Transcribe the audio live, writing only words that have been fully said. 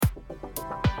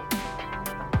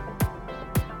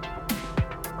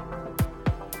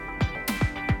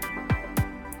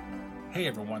Hey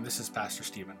everyone, this is Pastor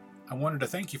Stephen. I wanted to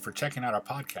thank you for checking out our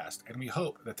podcast, and we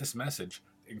hope that this message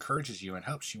encourages you and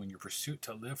helps you in your pursuit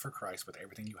to live for Christ with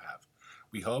everything you have.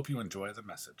 We hope you enjoy the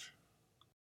message.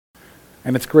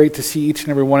 And it's great to see each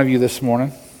and every one of you this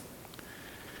morning.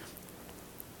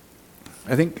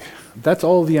 I think that's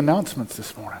all the announcements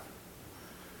this morning.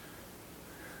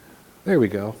 There we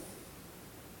go.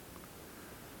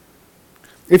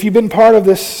 If you've been part of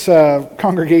this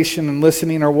congregation and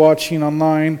listening or watching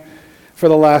online for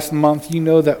the last month, you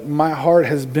know that my heart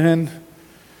has been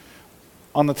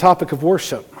on the topic of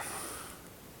worship.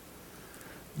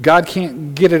 God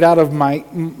can't get it out of my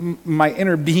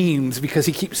inner beings because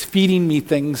He keeps feeding me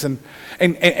things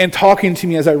and talking to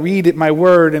me as I read it, my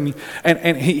Word, and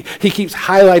He keeps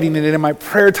highlighting it in my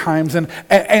prayer times, and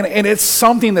it's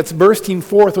something that's bursting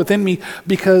forth within me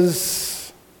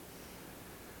because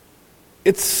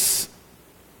it's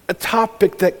a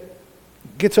topic that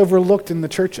gets overlooked in the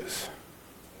churches.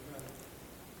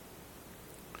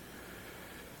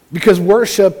 Because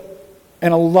worship,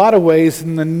 in a lot of ways,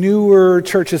 in the newer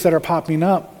churches that are popping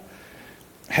up,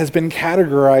 has been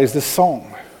categorized as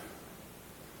song.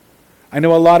 I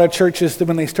know a lot of churches that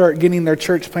when they start getting their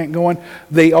church plant going,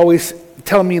 they always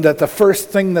tell me that the first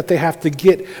thing that they have to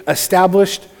get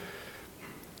established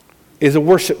is a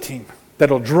worship team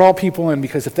that'll draw people in,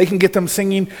 because if they can get them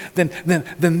singing, then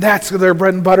that's their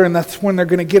bread and butter, and that's when they're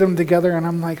going to get them together. And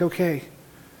I'm like, okay,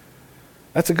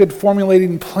 that's a good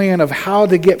formulating plan of how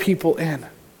to get people in.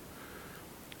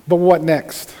 But what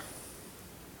next?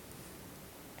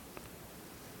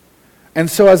 And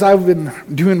so as I've been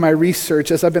doing my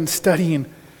research, as I've been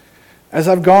studying, as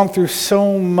I've gone through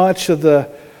so much of the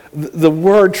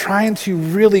Word, trying to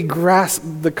really grasp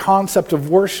the concept of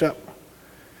worship,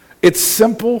 it's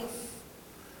simple,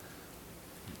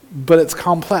 but it's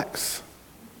complex.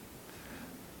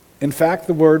 In fact,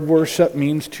 the word worship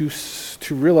means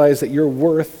to realize that your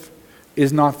worth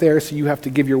is not there, so you have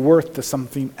to give your worth to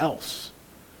something else.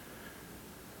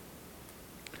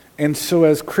 And so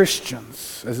as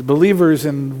Christians, as believers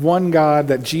in one God,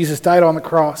 that Jesus died on the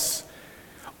cross,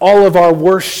 all of our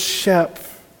worship,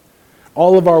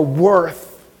 all of our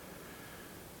worth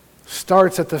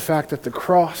starts at the fact that the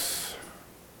cross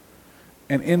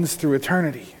and ends through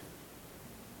eternity.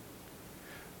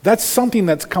 That's something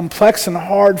that's complex and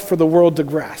hard for the world to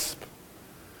grasp.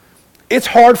 It's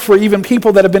hard for even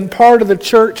people that have been part of the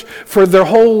church for their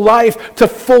whole life to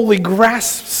fully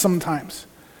grasp sometimes.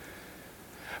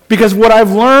 Because what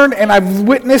I've learned and I've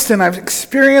witnessed and I've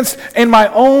experienced in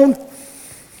my own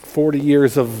 40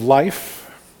 years of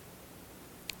life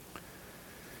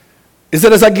is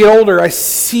that as I get older, I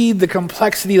see the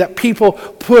complexity that people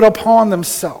put upon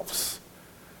themselves.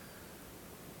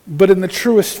 But in the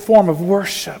truest form of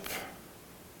worship,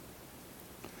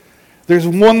 there's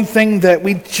one thing that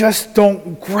we just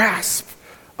don't grasp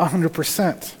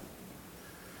 100%.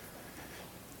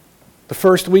 The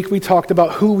first week we talked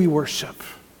about who we worship.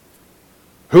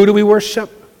 Who do we worship?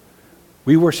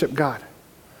 We worship God,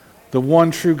 the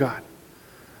one true God,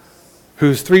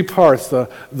 who's three parts, the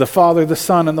Father, the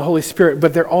Son, and the Holy Spirit,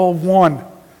 but they're all one.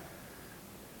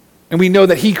 And we know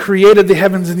that He created the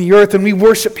heavens and the earth, and we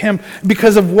worship Him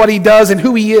because of what He does and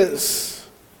who He is.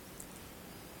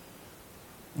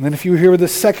 And then if you were here the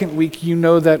second week, you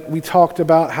know that we talked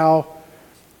about how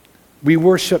we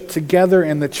worship together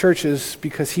in the churches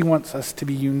because He wants us to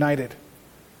be united,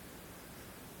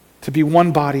 to be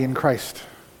one body in Christ.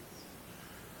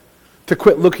 To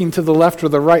quit looking to the left or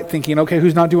the right thinking, okay,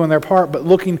 who's not doing their part, but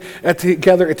looking at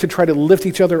together to try to lift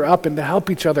each other up and to help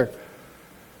each other.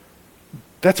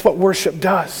 That's what worship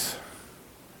does.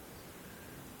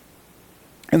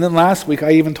 And then last week,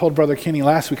 I even told Brother Kenny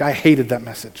I hated that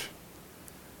message.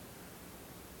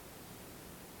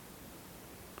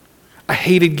 I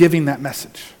hated giving that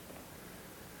message.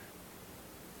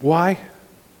 Why?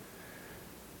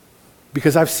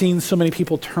 Because I've seen so many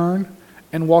people turn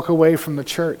and walk away from the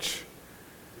church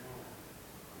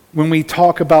when we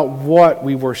talk about what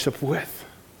we worship with.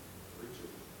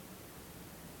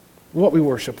 What we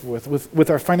worship with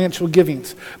our financial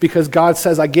givings. Because God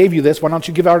says, I gave you this, why don't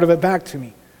you give out of it back to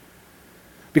me?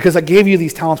 Because I gave you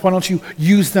these talents, why don't you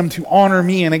use them to honor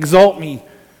me and exalt me?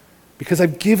 Because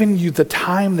I've given you the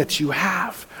time that you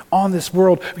have on this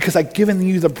world, because I've given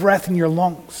you the breath in your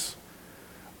lungs.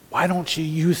 Why don't you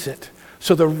use it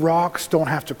so the rocks don't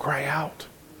have to cry out?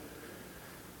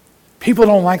 People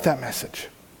don't like that message.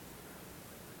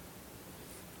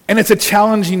 And it's a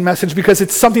challenging message because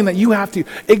it's something that you have to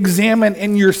examine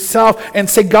in yourself and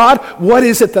say, God, what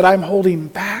is it that I'm holding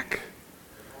back?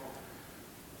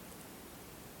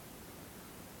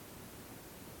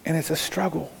 And it's a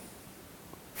struggle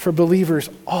for believers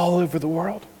all over the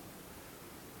world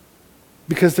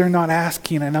because they're not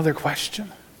asking another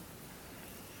question.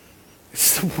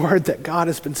 It's the word that God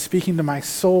has been speaking to my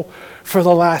soul for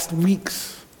the last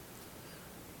weeks.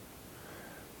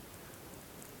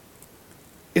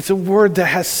 It's a word that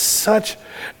has such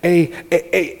a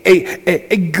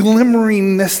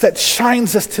glimmeringness that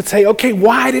shines us to say, okay,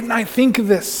 why didn't I think of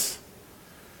this?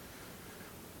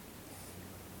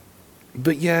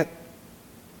 But yet,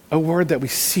 a word that we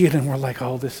see it and we're like,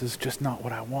 oh, this is just not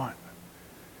what I want.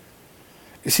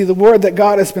 You see, the word that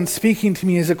God has been speaking to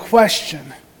me is a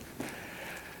question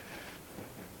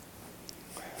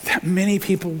that many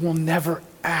people will never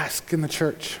ask in the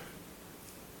church,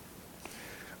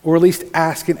 or at least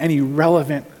ask in any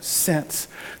relevant sense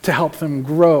to help them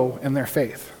grow in their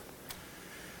faith.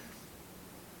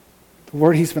 The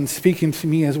word he's been speaking to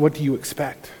me is, what do you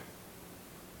expect?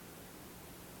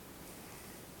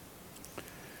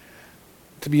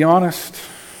 To be honest,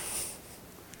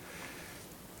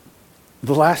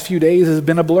 the last few days has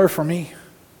been a blur for me.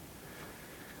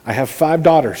 I have 5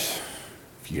 daughters.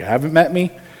 If you haven't met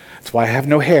me, that's why I have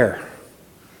no hair.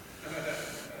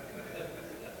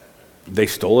 They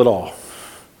stole it all.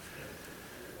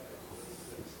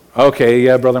 Okay,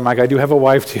 yeah, Brother Mike, I do have a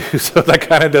wife too, so that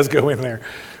kind of does go in there.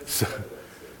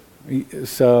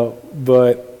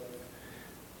 But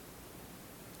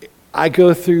I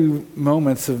go through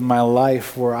moments of my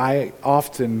life where I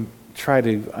often try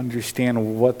to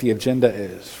understand what the agenda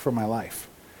is for my life.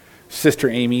 Sister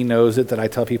Amy knows it, that I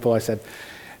tell people, I said,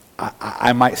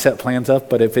 I might set plans up,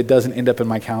 but if it doesn't end up in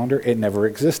my calendar, it never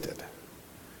existed.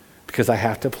 Because I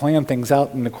have to plan things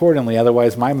out and accordingly.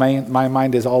 Otherwise, my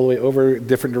mind is all the way over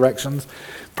different directions.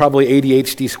 Probably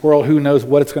ADHD squirrel, who knows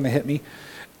what it's going to hit me.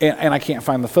 And I can't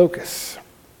find the focus.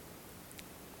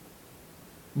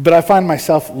 But I find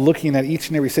myself looking at each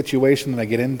and every situation that I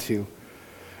get into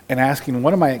and asking,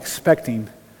 what am I expecting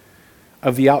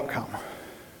of the outcome?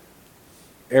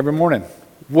 Every morning,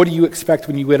 what do you expect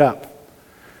when you get up?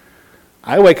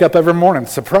 I wake up every morning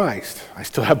surprised. I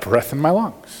still have breath in my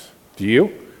lungs. Do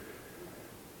you?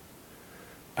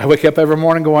 I wake up every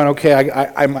morning going, okay,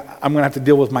 I'm going to have to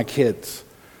deal with my kids.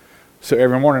 So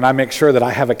every morning I make sure that I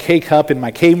have a K-cup in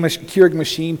my Keurig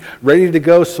machine ready to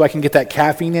go so I can get that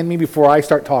caffeine in me before I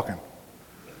start talking.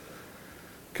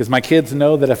 Because my kids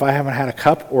know that if I haven't had a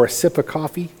cup or a sip of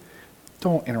coffee,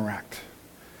 don't interact.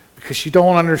 Because you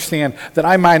don't understand that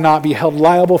I might not be held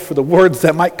liable for the words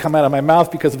that might come out of my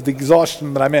mouth because of the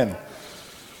exhaustion that I'm in.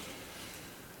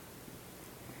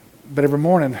 But every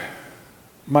morning,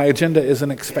 my agenda is an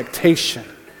expectation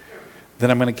that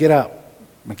I'm going to get up.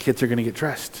 My kids are going to get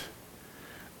dressed.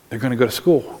 They're going to go to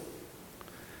school.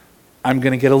 I'm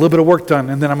going to get a little bit of work done,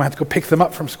 and then I'm going to have to go pick them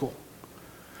up from school.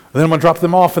 Then I'm going to drop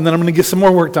them off, and then I'm going to get some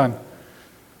more work done.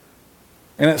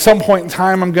 And at some point in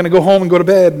time, I'm going to go home and go to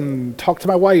bed and talk to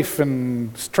my wife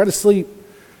and try to sleep,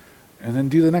 and then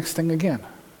do the next thing again.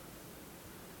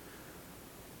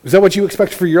 Is that what you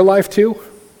expect for your life too?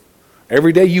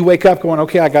 Every day you wake up going,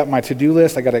 okay, I got my to-do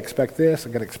list, I got to expect this, I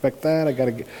got to expect that, I got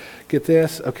to get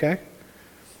this, okay?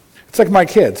 It's like my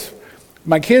kids.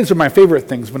 My kids are my favorite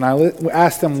things. When I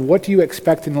ask them, what do you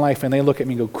expect in life? And they look at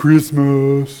me and go,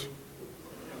 Christmas.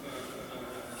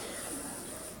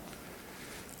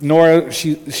 Nora,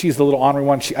 she's the little ornery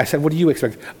one. I said, what do you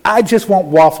expect? I just want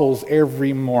waffles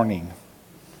every morning.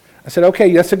 I said,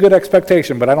 okay, that's a good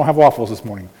expectation, but I don't have waffles this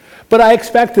morning. But I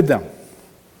expected them.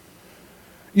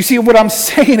 You see, what I'm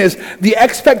saying is the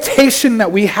expectation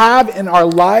that we have in our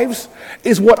lives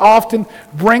is what often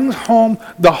brings home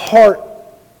the heart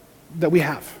that we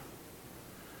have.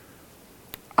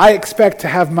 I expect to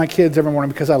have my kids every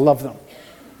morning because I love them.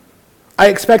 I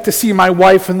expect to see my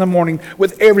wife in the morning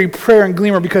with every prayer and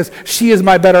gleamer because she is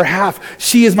my better half.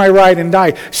 She is my ride and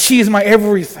die. She is my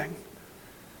everything.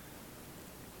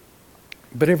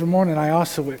 But every morning I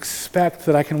also expect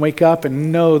that I can wake up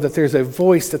and know that there's a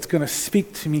voice that's going to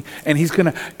speak to me and he's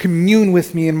going to commune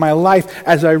with me in my life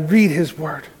as I read his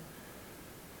word,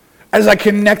 as I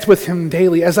connect with him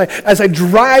daily, as I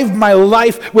drive my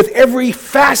life with every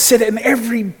facet and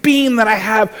every being that I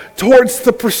have towards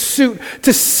the pursuit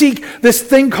to seek this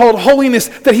thing called holiness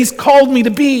that he's called me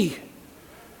to be.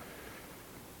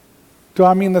 Do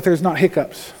I mean that there's not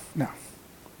hiccups? No.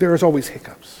 There is always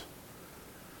hiccups.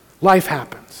 Life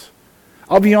happens.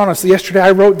 I'll be honest, yesterday I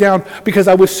wrote down, because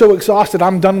I was so exhausted,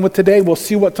 I'm done with today, we'll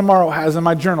see what tomorrow has in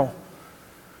my journal.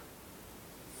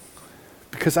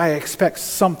 Because I expect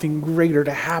something greater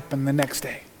to happen the next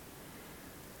day.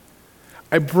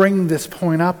 I bring this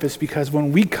point up is because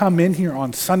when we come in here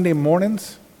on Sunday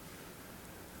mornings,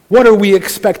 what are we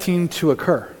expecting to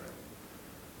occur?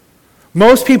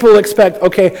 Most people expect,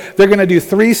 okay, they're going to do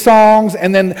 3 songs,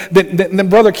 and then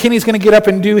Brother Kenny's going to get up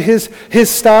and do his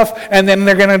stuff, and then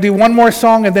they're going to do one more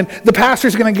song, and then the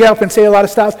pastor's going to get up and say a lot of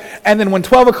stuff, and then when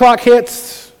 12 o'clock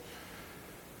hits,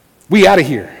 we out of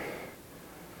here.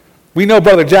 We know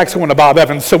Brother Jackson went to Bob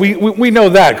Evans, so we know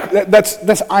that.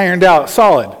 That's ironed out,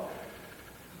 solid.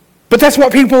 But that's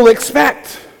what people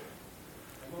expect.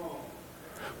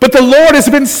 But the Lord has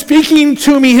been speaking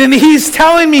to me, and He's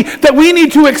telling me that we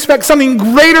need to expect something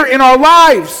greater in our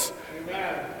lives.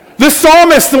 Amen. The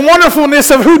psalmist, the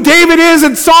wonderfulness of who David is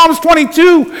in Psalms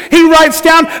 22, he writes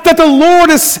down that the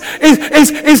Lord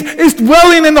is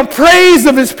dwelling in the praise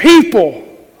of His people.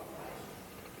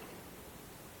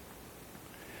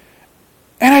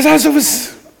 And as I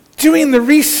was doing the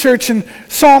research in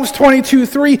Psalms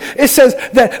 22:3, it says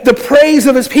that the praise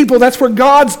of His people, that's where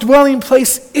God's dwelling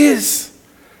place is.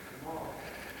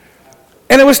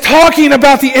 And it was talking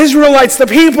about the Israelites, the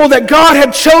people that God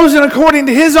had chosen according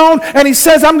to His own. And He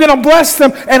says, I'm going to bless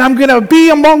them and I'm going to be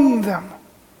among them.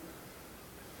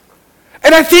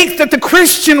 And I think that the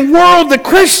Christian world, the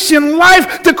Christian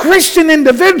life, the Christian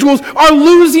individuals are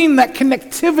losing that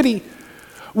connectivity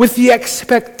with the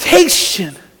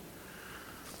expectation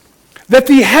that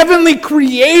the heavenly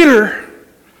Creator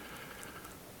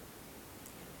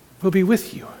will be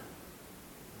with you.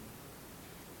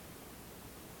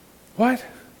 What?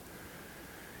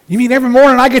 You mean every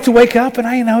morning I get to wake up and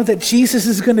I know that Jesus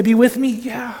is going to be with me?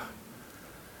 Yeah.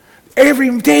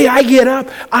 Every day I get up,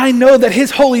 I know that His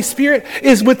Holy Spirit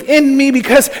is within me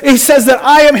because He says that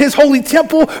I am His holy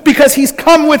temple because He's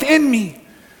come within me.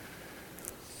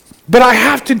 But I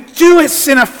have to do it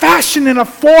in a fashion, in a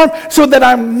form, so that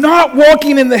I'm not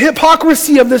walking in the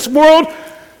hypocrisy of this world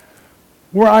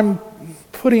where I'm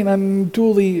putting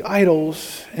unduly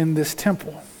idols in this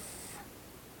temple.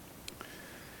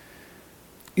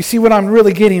 You see, what I'm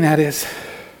really getting at is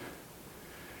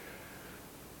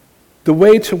the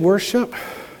way to worship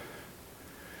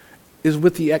is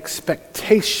with the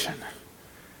expectation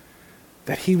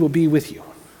that He will be with you.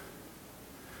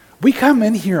 We come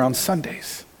in here on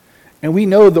Sundays, and we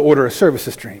know the order of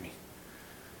services, Jamie.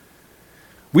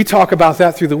 We talk about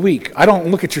that through the week. I don't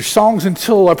look at your songs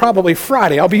until probably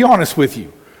Friday, I'll be honest with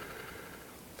you.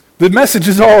 The message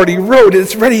is already wrote.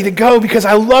 It's ready to go because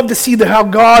I love to see how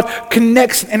God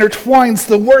connects and intertwines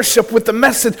the worship with the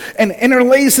message and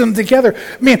interlays them together.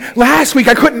 Man, last week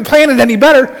I couldn't plan it any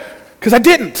better because I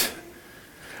didn't.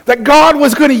 That God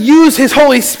was going to use His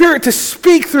Holy Spirit to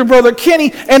speak through Brother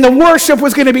Kenny, and the worship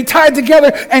was going to be tied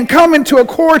together and come into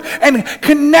accord and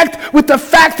connect with the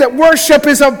fact that worship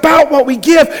is about what we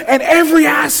give and every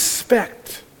aspect.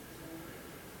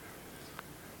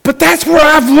 But that's where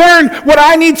I've learned what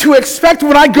I need to expect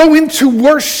when I go into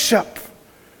worship,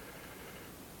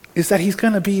 is that He's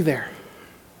going to be there.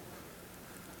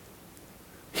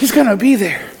 He's going to be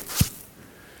there.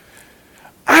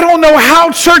 I don't know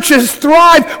how churches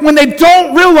thrive when they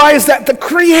don't realize that the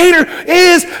Creator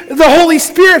is the Holy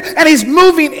Spirit and He's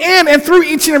moving in and through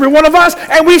each and every one of us,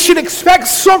 and we should expect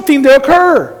something to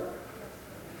occur.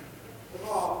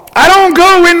 I don't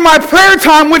go in my prayer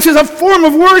time, which is a form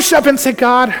of worship, and say,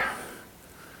 God,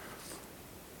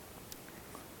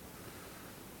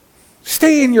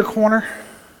 stay in your corner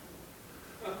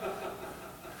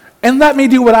and let me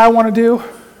do what I want to do.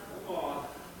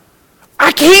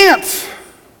 I can't.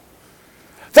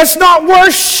 That's not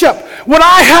worship. What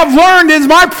I have learned is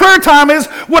my prayer time is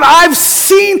what I've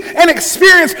seen and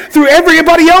experienced through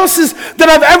everybody else's that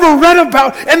I've ever read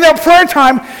about. And their prayer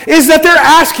time is that they're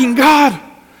asking God,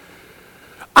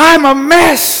 I'm a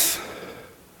mess.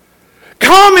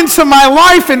 Come into my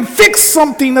life and fix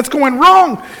something that's going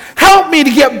wrong. Help me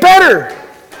to get better.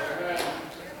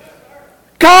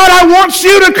 God, I want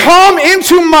you to come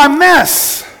into my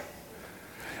mess.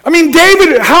 I mean,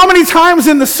 David, how many times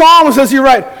in the Psalms does he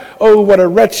write, oh, what a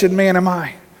wretched man am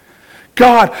I.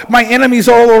 God, my enemies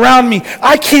all around me.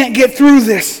 I can't get through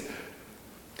this.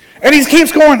 And he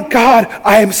keeps going, God,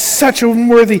 I am such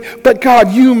unworthy, but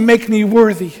God, you make me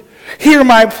worthy. Hear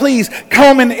my pleas.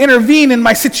 Come and intervene in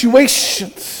my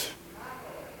situations.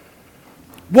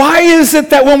 Why is it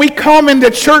that when we come into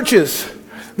churches,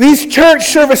 these church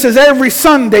services every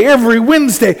Sunday, every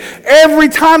Wednesday, every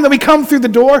time that we come through the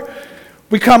door,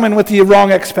 we come in with the wrong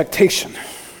expectation?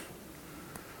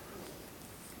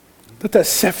 Let that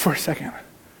sit for a second.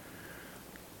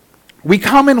 We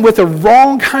come in with a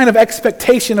wrong kind of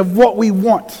expectation of what we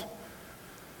want.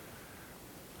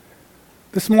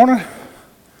 This morning,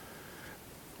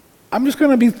 I'm just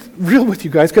going to be real with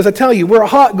you guys, because I tell you, we're a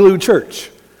hot glue church.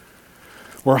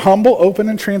 We're humble, open,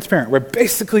 and transparent. We're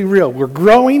basically real. We're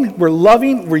growing, we're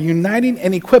loving, we're uniting,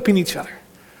 and equipping each other.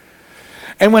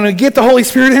 And when we get the Holy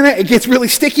Spirit in it, it gets really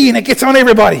sticky and it gets on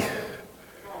everybody.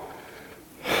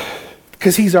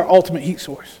 Because he's our ultimate heat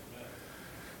source.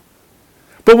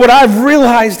 But what I've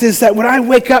realized is that when I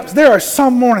wake up, there are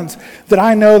some mornings that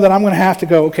I know that I'm going to have to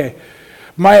go, okay,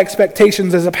 my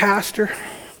expectations as a pastor,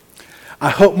 I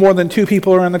hope more than 2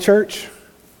 people are in the church.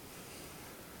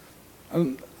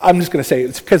 I'm just going to say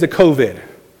it's because of COVID.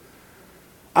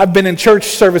 I've been in church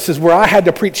services where I had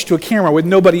to preach to a camera with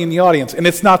nobody in the audience, and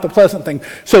it's not the pleasant thing.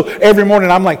 So every morning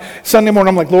Sunday morning,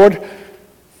 I'm like, Lord,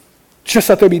 just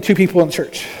let there be 2 people in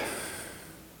church.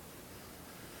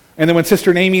 And then when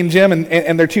Sister Amy and Jim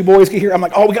and their 2 boys get here, I'm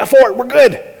like, oh, we got 4, we're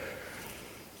good.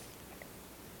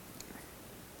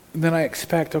 And then I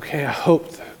expect, okay, I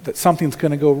hope that something's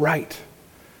going to go right.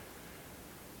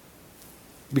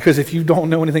 Because if you don't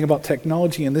know anything about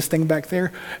technology and this thing back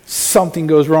there, something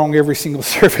goes wrong every single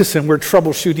service, and we're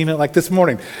troubleshooting it like this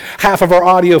morning. Half of our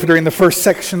audio during the first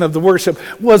section of the worship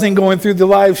wasn't going through the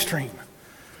live stream.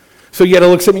 So Yetta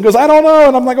looks at me and goes, I don't know.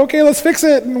 And I'm like, okay, let's fix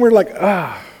it. And we're like,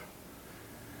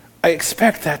 I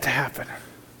expect that to happen.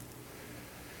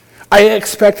 I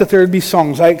expect that there would be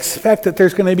songs. I expect that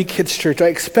there's going to be kids' church. I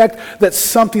expect that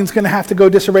something's going to have to go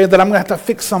disarray, that I'm going to have to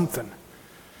fix something.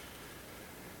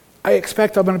 I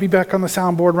expect I'm going to be back on the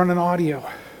soundboard running audio.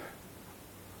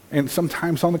 And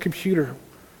sometimes on the computer.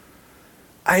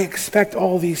 I expect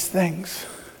all these things.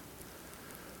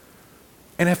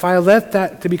 And if I let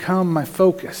that to become my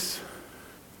focus,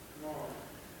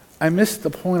 I miss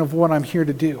the point of what I'm here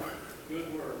to do.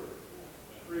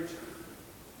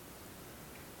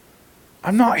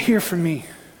 I'm not here for me.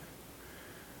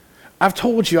 I've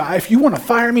told you, if you want to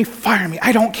fire me, fire me.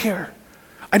 I don't care.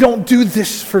 I don't do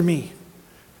this for me.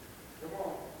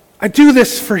 I do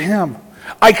this for him.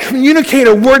 I communicate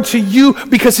a word to you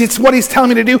because it's what he's telling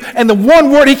me to do. And the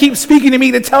one word he keeps speaking to me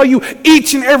to tell you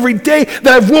each and every day that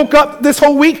I've woke up this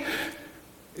whole week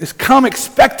is come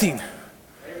expecting.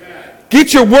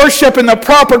 Get your worship in the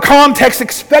proper context,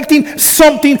 expecting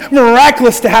something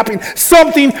miraculous to happen,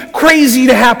 something crazy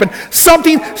to happen,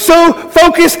 something so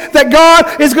focused that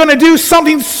God is going to do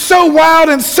something so wild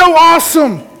and so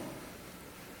awesome.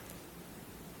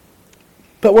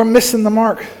 But we're missing the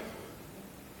mark.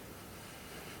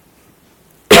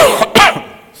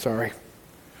 Sorry.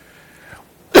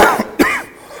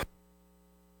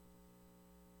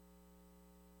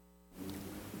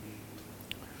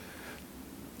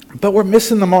 But we're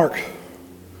missing the mark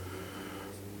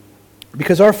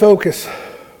because our focus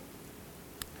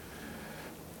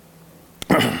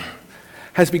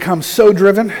has become so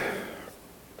driven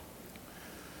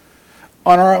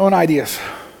on our own ideas,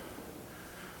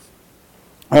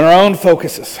 on our own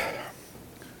focuses.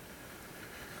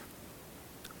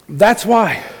 That's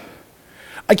why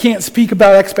I can't speak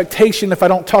about expectation if I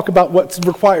don't talk about what's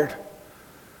required.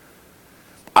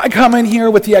 I come in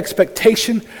here with the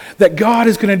expectation that God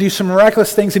is going to do some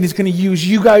miraculous things and he's going to use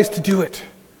you guys to do it.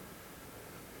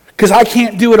 Because I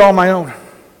can't do it on my own.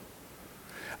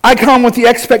 I come with the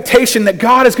expectation that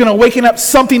God is going to waken up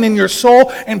something in your soul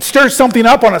and stir something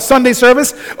up on a Sunday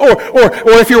service. Or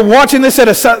if you're watching this at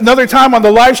another time on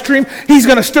the live stream, he's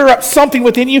going to stir up something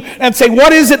within you and say,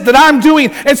 what is it that I'm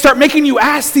doing? And start making you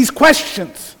ask these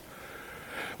questions.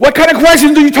 What kind of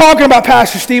questions are you talking about,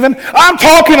 Pastor Stephen? I'm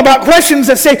talking about questions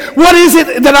that say, what is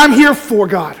it that I'm here for,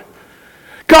 God?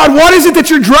 God, what is it that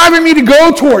you're driving me to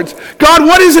go towards? God,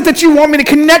 what is it that you want me to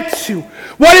connect to?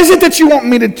 What is it that you want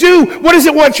me to do? What is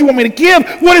it what you want me to give?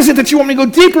 What is it that you want me to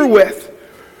go deeper with?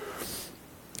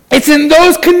 It's in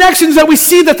those connections that we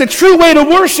see that the true way to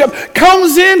worship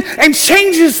comes in and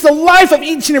changes the life of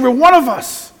each and every one of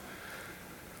us.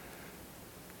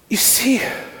 You see,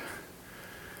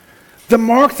 the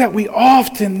mark that we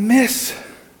often miss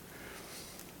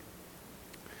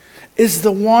is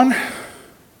the one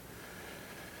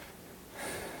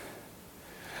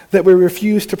that we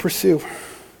refuse to pursue.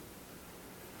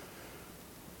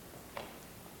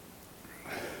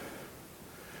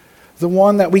 The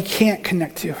one that we can't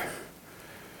connect to.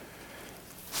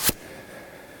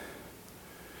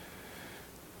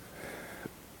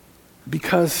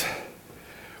 Because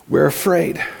we're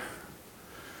afraid.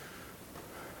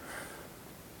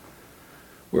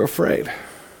 We're afraid.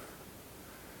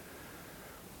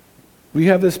 We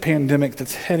have this pandemic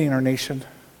that's hitting our nation,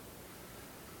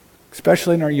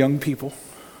 especially in our young people.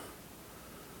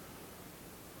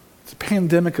 It's a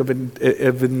pandemic of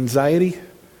anxiety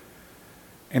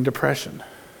and depression.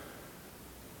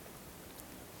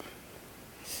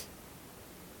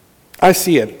 I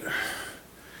see it.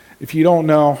 If you don't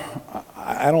know,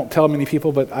 I don't tell many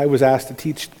people, but I was asked to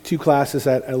teach 2 classes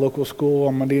at a local school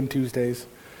on Monday and Tuesdays.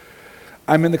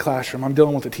 I'm in the classroom. I'm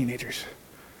dealing with the teenagers.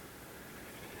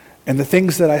 And the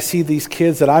things that I see these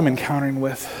kids that I'm encountering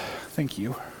with, thank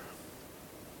you.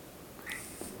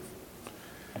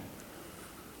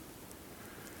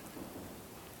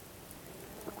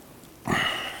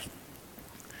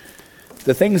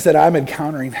 The things that I'm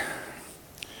encountering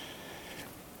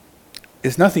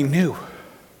is nothing new.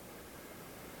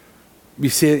 You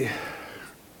see,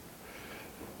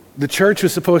 the church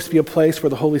was supposed to be a place where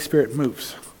the Holy Spirit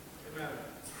moves. Amen.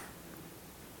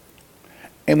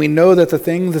 And we know that the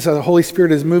things that the Holy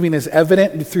Spirit is moving is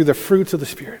evident through the fruits of the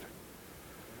Spirit.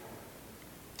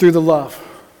 Through the love,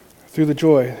 through the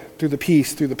joy, through the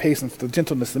peace, through the patience, the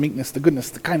gentleness, the meekness, the goodness,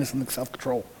 the kindness, and the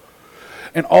self-control.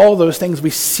 And all those things, we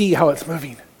see how it's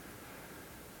moving.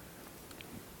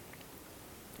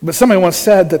 But somebody once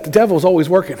said that the devil is always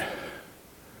working.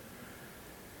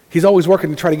 He's always working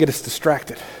to try to get us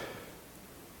distracted.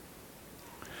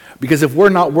 Because if we're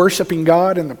not worshiping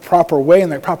God in the proper way, in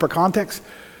the proper context,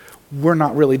 we're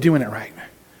not really doing it right.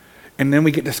 And then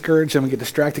we get discouraged and we get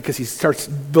distracted because he starts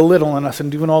belittling us and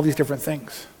doing all these different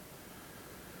things.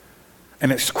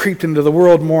 And it's creeped into the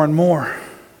world more and more.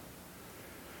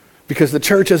 Because the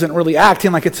church isn't really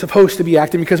acting like it's supposed to be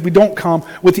acting, because we don't come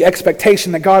with the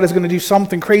expectation that God is going to do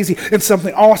something crazy and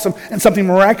something awesome and something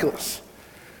miraculous.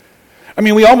 I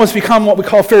mean, we almost become what we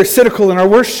call pharisaical in our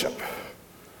worship,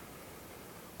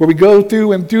 where we go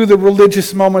through and through the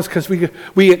religious moments because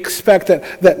we expect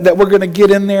that we're going to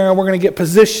get in there and we're going to get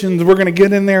positions, we're going to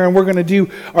get in there and we're going to do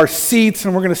our seats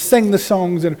and we're going to sing the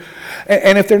songs, and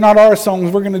if they're not our songs,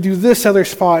 we're going to do this other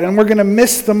spot, and we're going to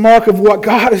miss the mark of what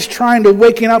God is trying to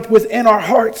waken up within our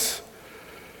hearts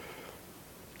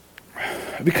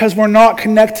because we're not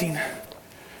connecting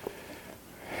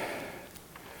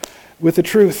with the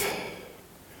truth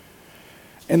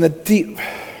and the deep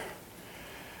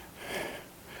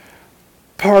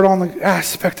part on the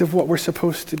aspect of what we're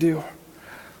supposed to do.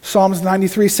 Psalms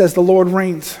 93 says, the Lord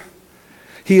reigns.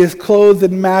 He is clothed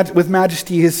with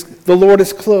majesty. The Lord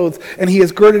is clothed, and he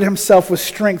has girded himself with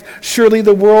strength. Surely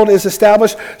the world is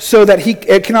established so that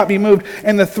it cannot be moved,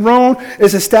 and the throne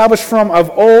is established from of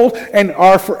old and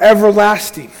are forever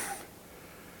lasting.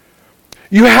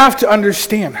 You have to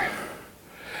understand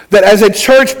that as a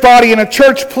church body in a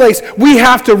church place, we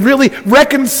have to really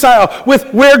reconcile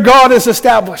with where God is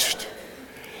established.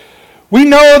 We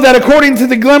know that according to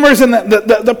the glimmers and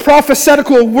the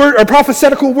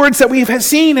prophetical words that we've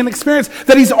seen and experienced,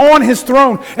 that he's on his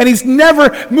throne and he's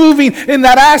never moving in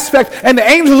that aspect, and the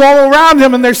angels all around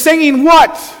him, and they're singing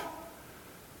what?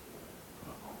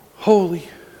 Holy,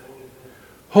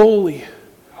 holy,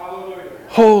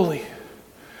 holy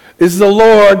is the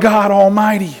Lord God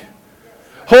Almighty.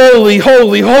 Holy,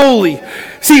 holy, holy.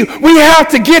 See, we have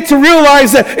to get to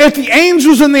realize that if the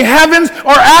angels in the heavens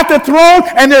are at the throne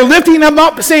and they're lifting him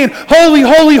up saying, holy,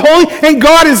 holy, holy, and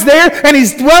God is there and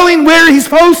he's dwelling where he's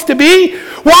supposed to be,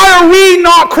 why are we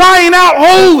not crying out,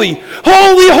 holy,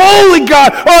 holy, holy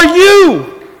God are you?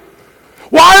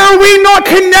 Why are we not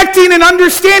connecting and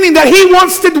understanding that he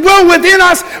wants to dwell within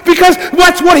us, because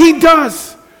that's what he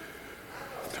does?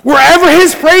 Wherever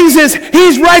his praise is,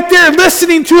 he's right there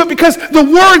listening to it, because the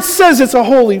word says it's a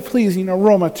holy, pleasing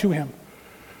aroma to him.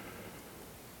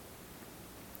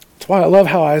 That's why I love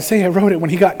how Isaiah wrote it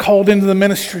when he got called into the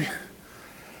ministry.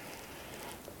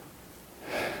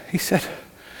 He said,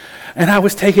 and I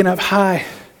was taken up high,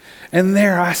 and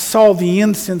there I saw the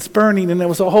incense burning, and it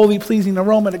was a holy, pleasing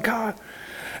aroma to God.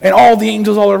 And all the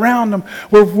angels all around him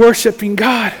were worshiping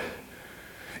God.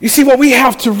 You see, what we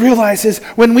have to realize is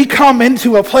when we come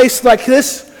into a place like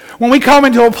this, when we come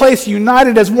into a place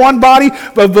united as one body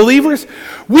of believers,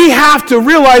 we have to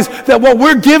realize that what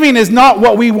we're giving is not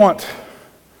what we want.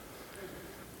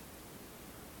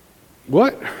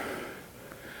 What?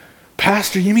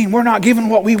 Pastor, you mean we're not giving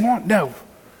what we want? No.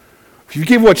 If you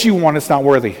give what you want, it's not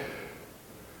worthy.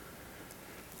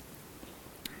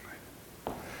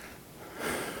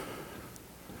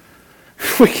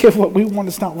 If we give what we want,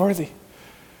 it's not worthy.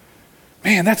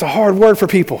 Man, that's a hard word for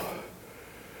people.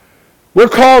 We're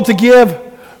called to give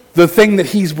the thing that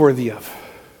he's worthy of.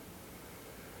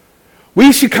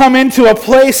 We should come into a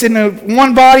place in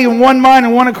one body and one mind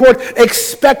and one accord,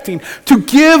 expecting to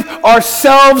give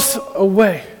ourselves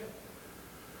away.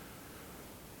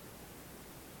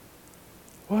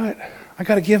 What? I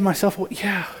got to give myself away?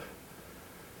 Yeah.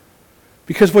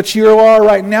 Because what you are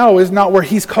right now is not where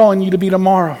he's calling you to be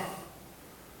tomorrow.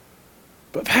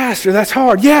 But Pastor, that's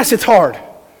hard. Yes, it's hard.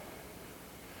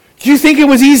 Do you think it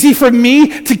was easy for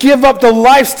me to give up the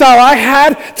lifestyle I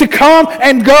had to come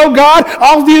and go, God,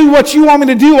 I'll do what you want me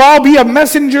to do. I'll be a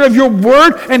messenger of your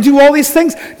word and do all these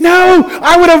things? No,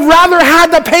 I would have rather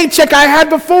had the paycheck I had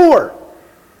before.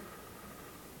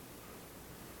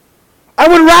 I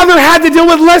would rather have to deal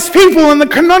with less people and the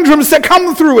conundrums that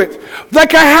come through it,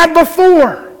 like I had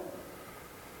before.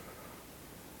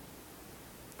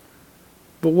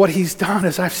 But what he's done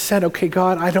is I've said, okay,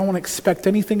 God, I don't expect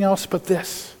anything else but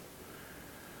this.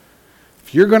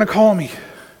 If you're going to call me,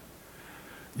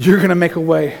 you're going to make a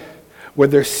way where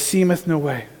there seemeth no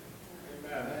way.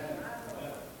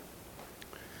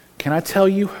 Can I tell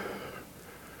you,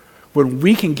 when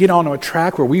we can get onto a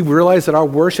track where we realize that our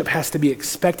worship has to be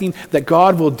expecting that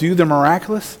God will do the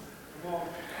miraculous,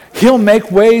 he'll make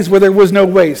ways where there was no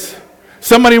ways.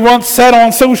 Somebody once said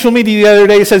on social media the other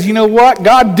day, says, you know what?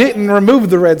 God didn't remove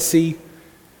the Red Sea.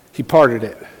 He parted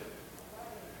it.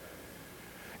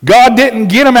 God didn't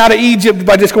get them out of Egypt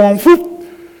by just going, whoop.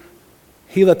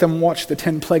 He let them watch the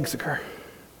 10 plagues occur.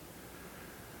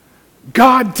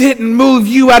 God didn't move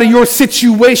you out of your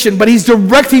situation, but he's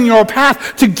directing your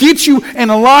path to get you in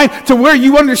a line to where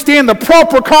you understand the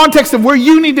proper context of where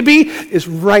you need to be is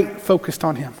right focused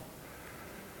on him.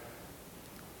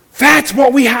 That's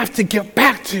what we have to get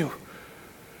back to.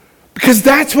 Because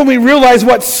that's when we realize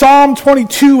what Psalm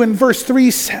 22 and verse 3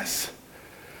 says.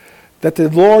 That the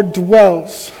Lord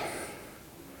dwells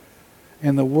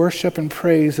in the worship and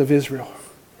praise of Israel,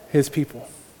 his people.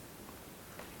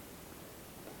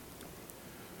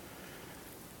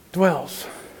 Dwells.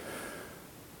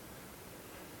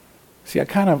 See, I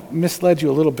kind of misled you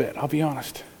a little bit, I'll be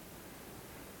honest.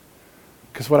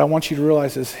 Because what I want you to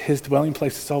realize is his dwelling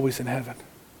place is always in heaven.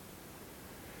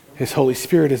 His Holy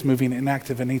Spirit is moving and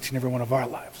active in each and every one of our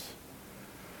lives.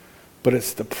 But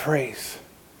it's the praise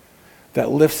that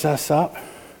lifts us up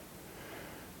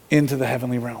into the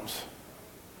heavenly realms.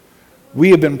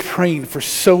 We have been praying for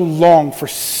so long, for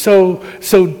so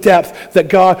depth, that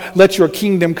God, let your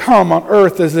kingdom come on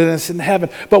earth as it is in heaven.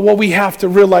 But what we have to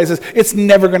realize is it's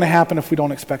never going to happen if we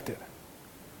don't expect it.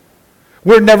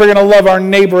 We're never going to love our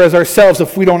neighbor as ourselves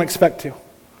if we don't expect to.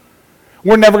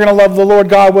 We're never going to love the Lord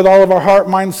God with all of our heart,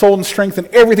 mind, soul, and strength and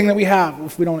everything that we have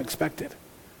if we don't expect it.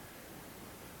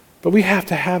 But we have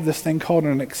to have this thing called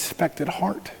an expected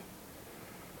heart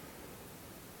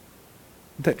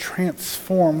that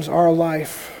transforms our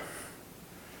life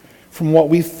from what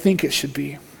we think it should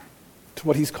be to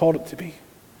what he's called it to be.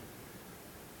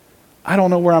 I don't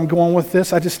know where I'm going with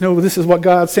this. I just know this is what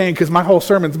God's saying because my whole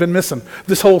sermon's been missing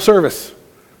this whole service.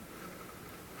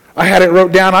 I had it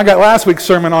wrote down. I got last week's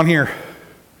sermon on here.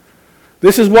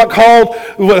 This is what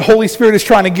the Holy Spirit is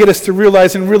trying to get us to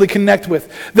realize and really connect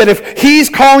with. That if he's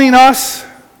calling us,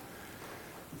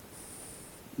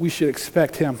 we should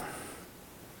expect him.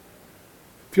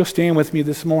 If you'll stand with me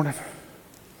this morning.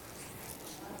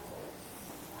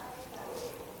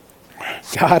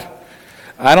 God,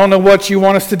 I don't know what you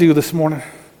want us to do this morning.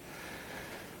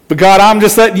 But God, I'm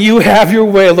just letting you have your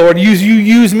way, Lord.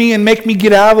 Use me and make me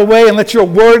get out of the way and let your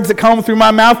words that come through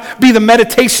my mouth be the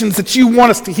meditations that you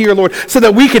want us to hear, Lord, so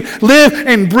that we can live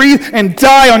and breathe and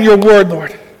die on your word,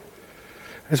 Lord,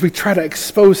 as we try to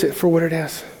expose it for what it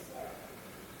is.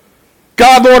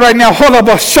 God, Lord, right now, God,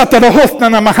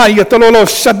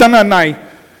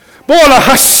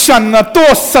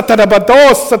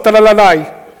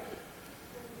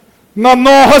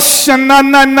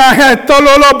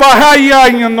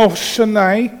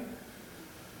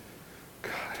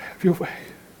 have your way.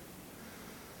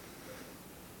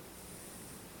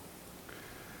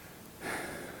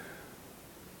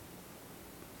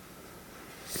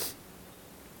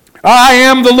 I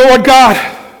am the Lord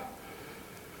God.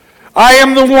 I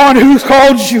am the one who's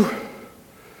called you.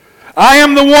 I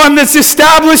am the one that's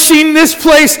establishing this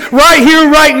place right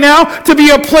here, right now, to be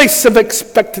a place of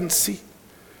expectancy.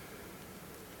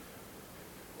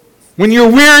 When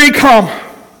you're weary, come.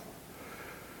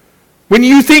 When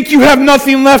you think you have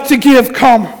nothing left to give,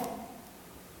 come.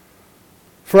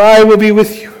 For I will be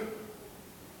with you.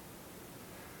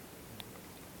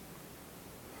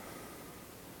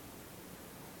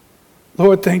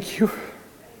 Lord, thank you.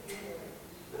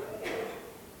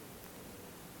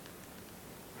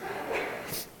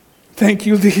 Thank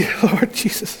you, Lord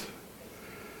Jesus.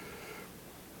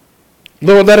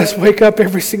 Lord, let us wake up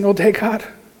every single day, God,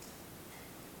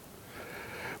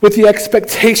 with the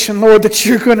expectation, Lord, that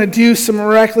you're going to do some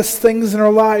miraculous things in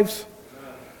our lives.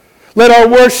 Let our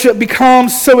worship become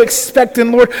so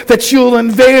expectant, Lord, that you'll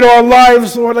invade our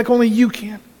lives, Lord, like only you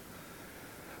can.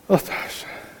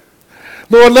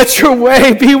 Lord, let your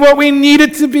way be what we need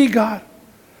it to be, God.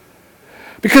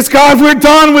 Because, God, we're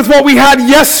done with what we had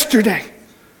yesterday.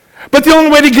 But the only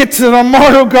way to get to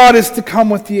tomorrow, God, is to come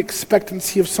with the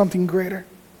expectancy of something greater.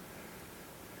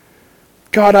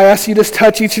 God, I ask you to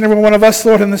touch each and every one of us,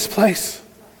 Lord, in this place.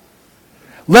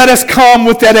 Let us come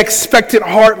with that expectant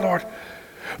heart, Lord.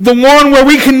 The one where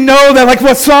we can know that, like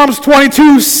what Psalms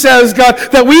 22 says, God,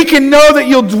 that we can know that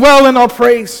you'll dwell in our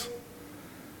praise.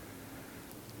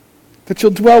 That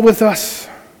you'll dwell with us.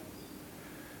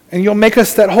 And you'll make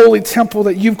us that holy temple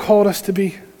that you've called us to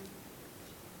be.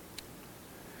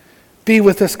 Be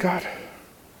with us, God.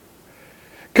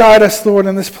 Guide us, Lord,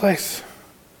 in this place.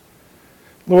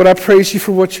 Lord, I praise you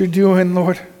for what you're doing,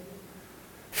 Lord.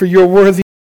 For you're worthy.